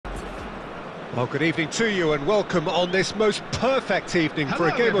Well, good evening to you and welcome on this most perfect evening for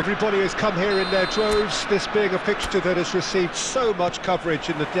a game. Everybody has come here in their droves, this being a fixture that has received so much coverage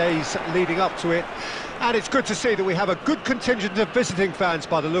in the days leading up to it. And it's good to see that we have a good contingent of visiting fans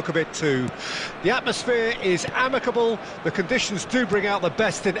by the look of it too. The atmosphere is amicable, the conditions do bring out the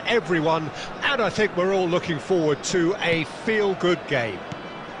best in everyone, and I think we're all looking forward to a feel-good game.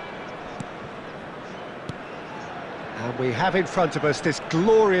 And we have in front of us this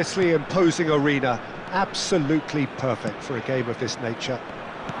gloriously imposing arena, absolutely perfect for a game of this nature.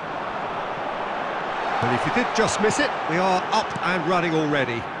 But if you did just miss it, we are up and running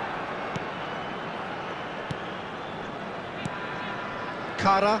already.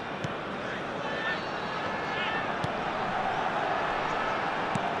 Kara.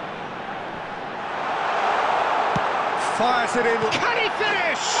 Fires it in. Can he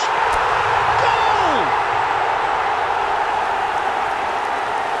finish? Goal!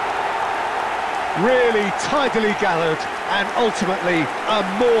 Really tidily gathered and ultimately a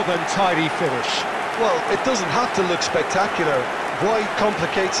more than tidy finish. Well, it doesn't have to look spectacular. Why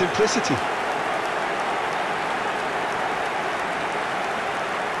complicate simplicity?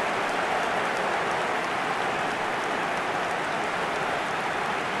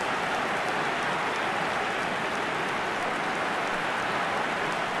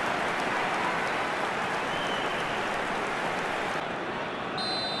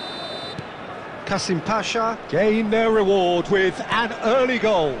 Kasimpasa gain their reward with an early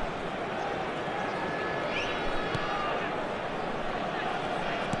goal.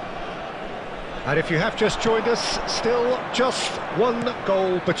 And if you have just joined us, still just one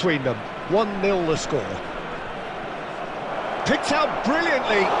goal between them. 1-0 the score. Picked out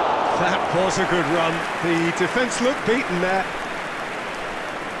brilliantly. That was a good run. The defence looked beaten there.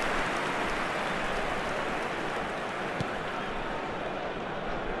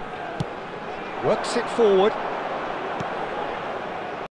 Works it forward.